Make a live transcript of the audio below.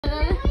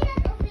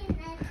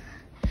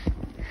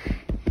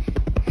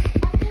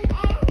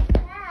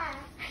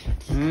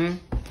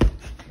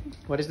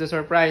What is the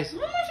surprise?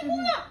 Ten,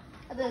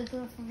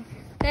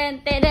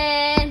 ten, ten,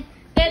 ten,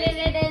 ten,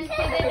 ten, ten,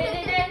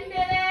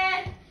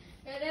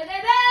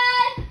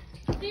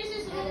 This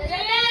is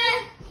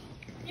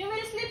you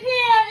will sleep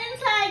here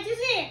inside. You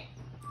see?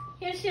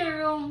 Here's your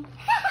room.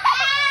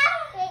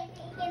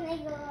 Can I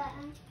go?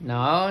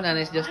 No, Nana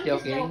is just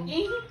joking.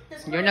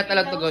 You're not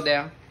allowed to go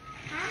there.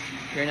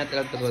 You're not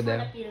allowed to go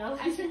there.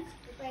 This is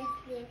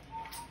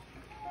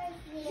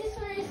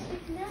where you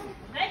sleep now.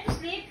 Right to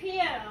sleep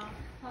here.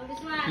 Hold this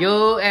one.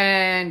 You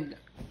and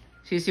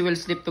Sisi will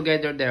sleep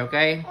together there,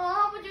 okay? Oh,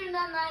 how about your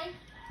nanay?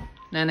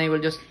 Nanay will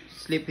just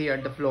sleep here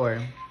on the floor.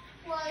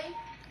 Why?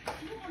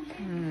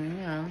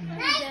 Yeah.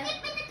 Nanay,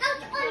 sleep in the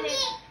couch only.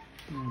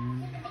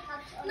 Mm.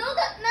 No,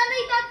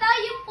 nanay, tata,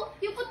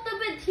 you put the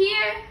bed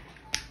here.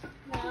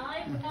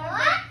 What?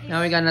 Now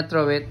we're gonna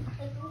throw it.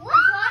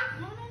 What?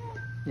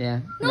 Yeah.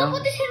 No,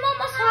 put this in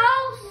Mama's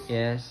house.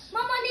 Yes.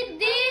 Mama need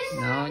this.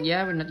 No,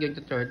 yeah, we're not going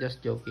to throw it,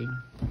 just joking.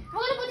 We're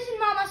gonna put this in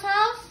Mama's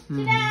house.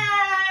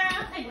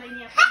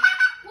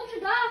 What's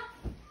that?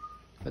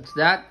 What's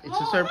that? It's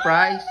a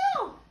surprise.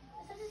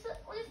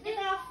 What is this?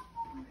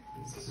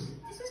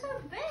 This is our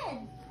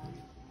bed.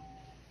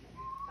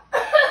 Is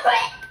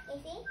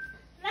it?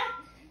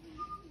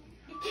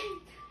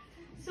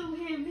 So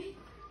heavy.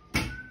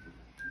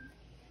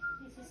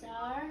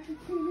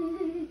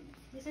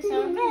 This is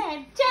our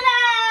bed. Ta-da!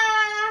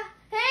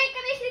 Hey,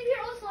 can I sleep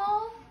here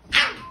also?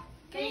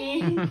 Okay.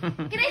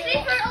 Can I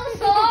sleep here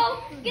also?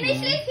 Can I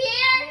sleep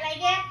here?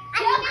 Like it?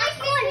 Can I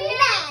sleep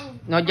here?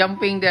 No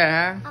jumping there,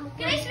 huh?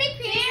 Can I sleep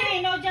here?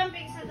 Hey, no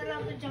jumping. So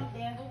allowed to jump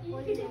there.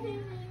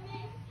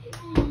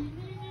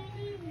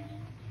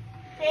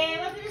 Hey,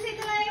 what did you say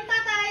to yung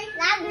tatay?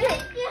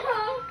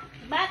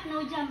 But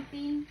no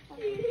jumping.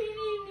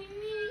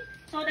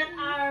 So that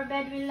our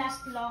bed will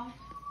last long.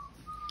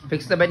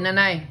 Fix the bed,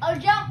 Nanay. Or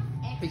jump?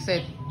 Fix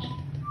it.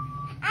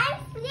 I'm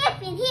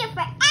sleeping here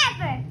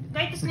forever.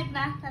 Going to sleep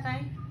na,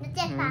 tatay? Not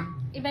yet, pa.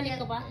 Ibalik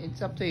ko ba?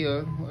 It's up to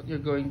you. What you're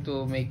going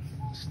to make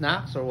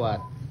snacks or what?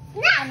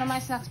 Ano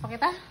may snacks pa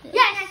kita?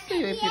 Yes! To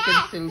you if you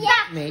can still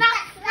make.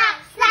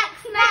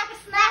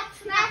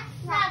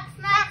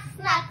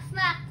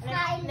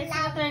 Let's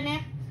return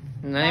it.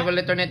 Nanay will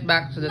return it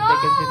back so that they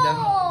can sit down.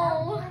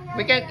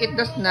 We can eat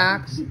the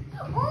snacks.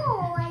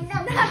 Oh, I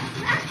love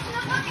snacks.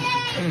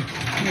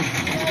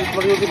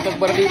 Magiging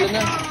tagbarilo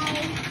na.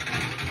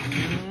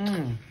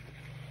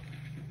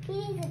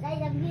 I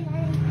love you.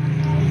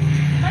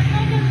 But no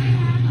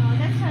jumping, ha? Oh,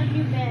 that's our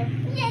new bed.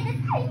 Yeah,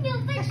 that's how you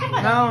bed.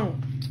 No,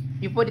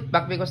 you put it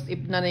back because if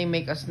Nanay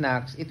make a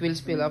snacks, it will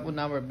spill up on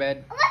our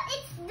bed. What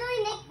it's doing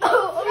like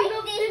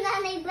this,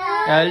 Nanay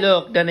Bell?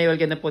 Look, Nanay will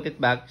gonna put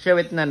it back. Show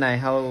it, Nanay,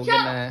 how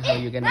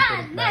you gonna put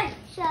it back.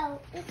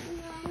 Show it,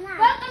 Nanay.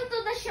 Welcome to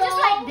the show. Just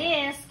like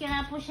this. Can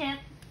I push it?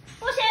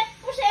 Push it!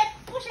 Push it!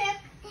 Push it!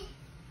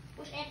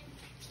 Push it!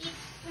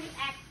 Push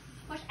it!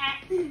 Push it!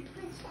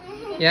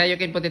 Yeah, you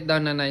can put it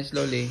down, Nanay,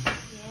 slowly.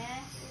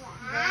 Yes.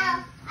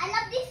 Wow. I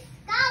love this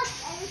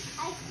couch.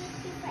 I sleep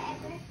here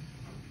forever.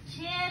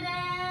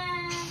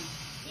 Ta-da!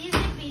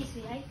 Easy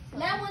peasy, right?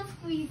 Lemon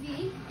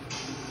squeezy.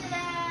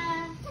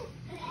 Ta-da!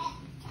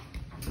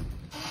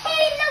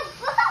 Hey, look!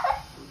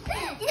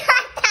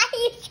 Yata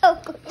yung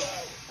chocolate.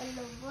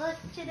 Palubot.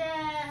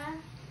 Ta-da!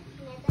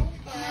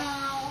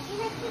 Now,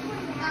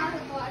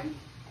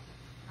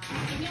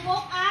 when you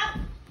woke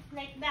up,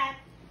 like that.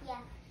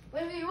 Yeah.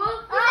 When we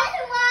woke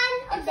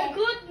It's a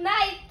good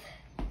night.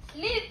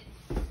 Sleep.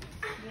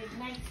 good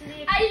night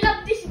sleep. I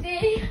love this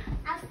day.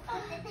 I'll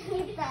put it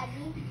in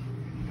Daddy.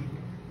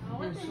 Oh,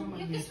 what the?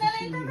 You kiss na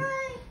lang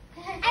tatay.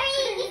 I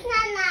mean, it's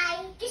Nanay.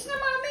 Kiss na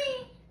mommy.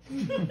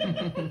 You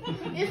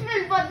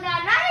smell bad,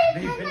 Nanay.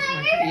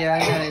 Yeah,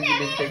 Nanay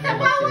didn't take the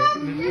Nanay, bucket.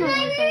 where are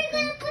you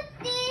gonna put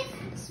this?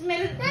 Smell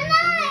Nanay, where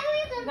are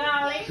you gonna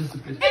garlic. put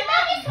this? And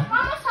Mommy's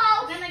Mama's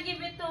house. Gonna give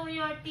it to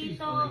your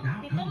Tito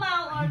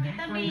Mau or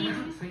Tita Bing.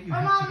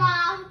 Or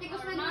Mama.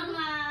 Because maybe...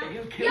 Mama.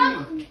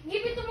 Yeah,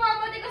 give it to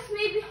Mama because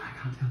maybe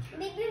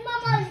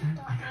Mama...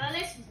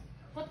 Let's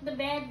put the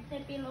bed, the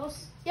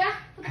pillows. Yeah,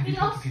 put the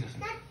pillows.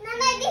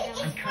 Nanay,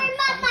 this is for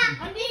Mama.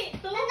 Hindi,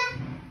 ito.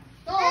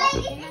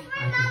 Nanay, this is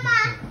for Mama.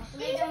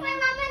 This is for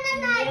Mama,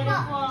 Nanay.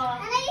 Beautiful.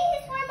 Nanay, this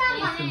is for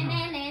Mama.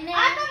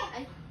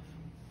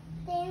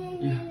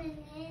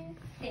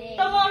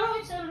 Tomorrow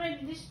it's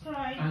already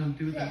destroyed.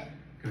 Do that.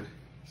 Good.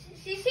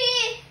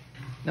 Sisi.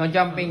 No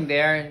jumping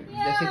there.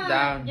 Just sit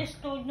down.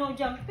 Just told no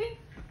jumping.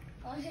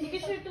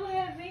 Because you're too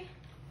heavy.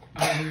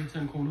 I'll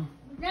turn corner.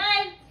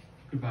 Night.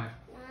 Goodbye.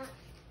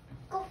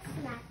 Cook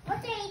snack. What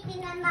are you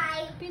eating,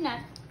 Nanay?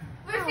 Peanut.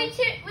 We're fit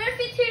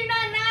here,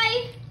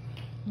 Nanay.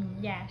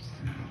 Yes.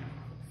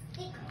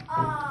 Stick.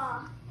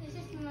 Oh. This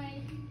is my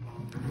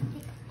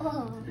stick.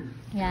 Oh.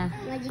 Yeah.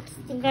 Magic I'm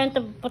stick. going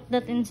to put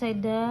that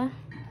inside the...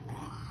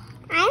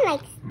 I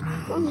like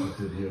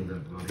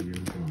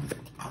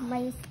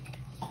my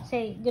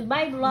Say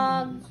goodbye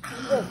vlog.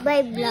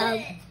 goodbye vlog.